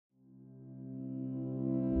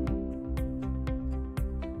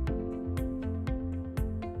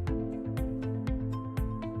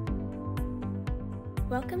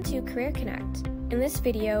Welcome to CareerConnect. In this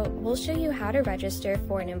video, we'll show you how to register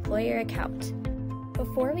for an employer account.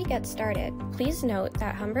 Before we get started, please note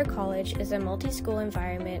that Humber College is a multi-school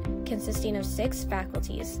environment consisting of 6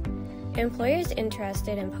 faculties. Employers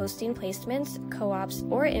interested in posting placements, co-ops,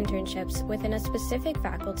 or internships within a specific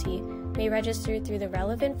faculty may register through the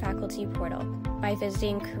relevant faculty portal by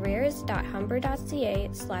visiting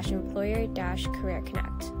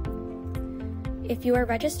careers.humber.ca/employer-careerconnect. If you are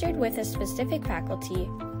registered with a specific faculty,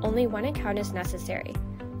 only one account is necessary.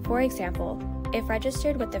 For example, if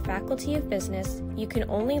registered with the Faculty of Business, you can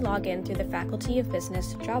only log in through the Faculty of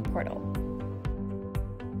Business job portal.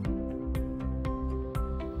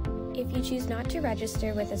 If you choose not to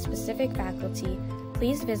register with a specific faculty,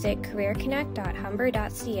 please visit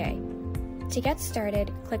careerconnect.humber.ca. To get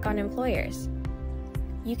started, click on Employers.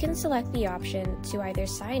 You can select the option to either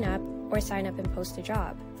sign up or sign up and post a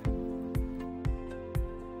job.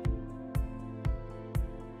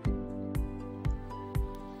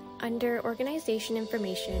 Under Organization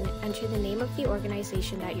Information, enter the name of the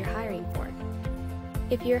organization that you're hiring for.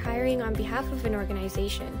 If you're hiring on behalf of an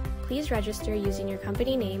organization, please register using your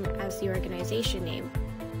company name as the organization name.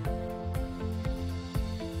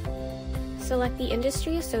 Select the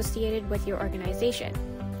industry associated with your organization.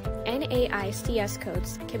 NAICS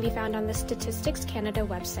codes can be found on the Statistics Canada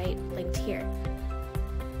website, linked here.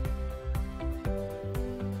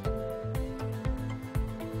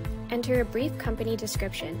 Enter a brief company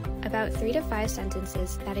description, about 3 to 5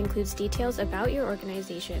 sentences that includes details about your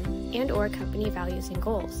organization and/or company values and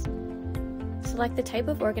goals. Select the type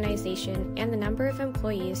of organization and the number of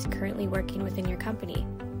employees currently working within your company.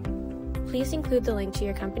 Please include the link to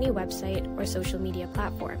your company website or social media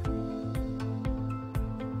platform.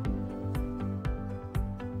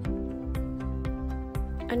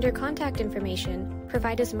 Under Contact Information,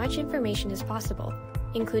 provide as much information as possible,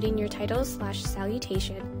 including your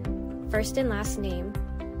title/salutation, first and last name,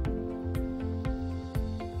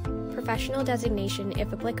 professional designation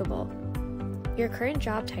if applicable, your current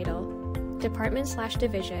job title,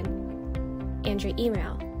 department/division, and your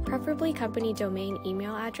email, preferably company domain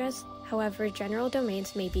email address, however general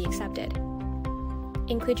domains may be accepted.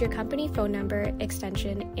 Include your company phone number,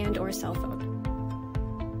 extension, and/or cell phone.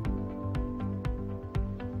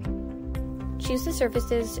 Choose the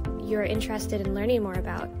services you're interested in learning more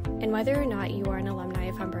about and whether or not you are an alumni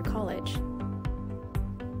of Humber College.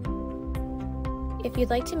 If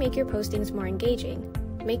you'd like to make your postings more engaging,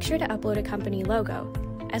 make sure to upload a company logo,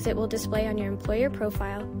 as it will display on your employer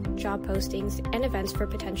profile, job postings, and events for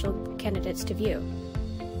potential candidates to view.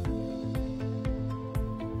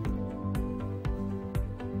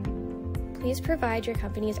 Please provide your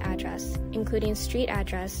company's address, including street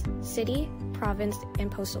address, city, province,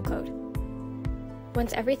 and postal code.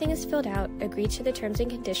 Once everything is filled out, agree to the terms and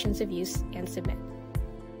conditions of use and submit.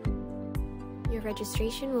 Your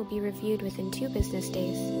registration will be reviewed within 2 business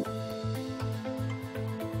days.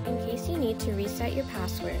 In case you need to reset your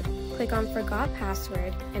password, click on Forgot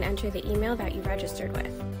Password and enter the email that you registered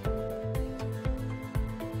with.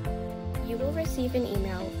 You will receive an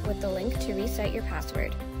email with the link to reset your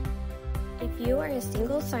password. If you are a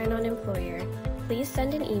single sign-on employer, please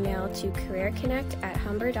send an email to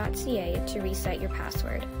careerconnect@humber.ca to reset your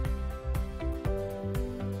password.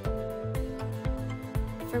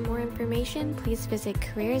 For more information, please visit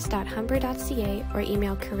careers.humber.ca or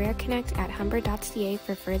email careerconnect@humber.ca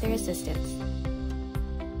for further assistance.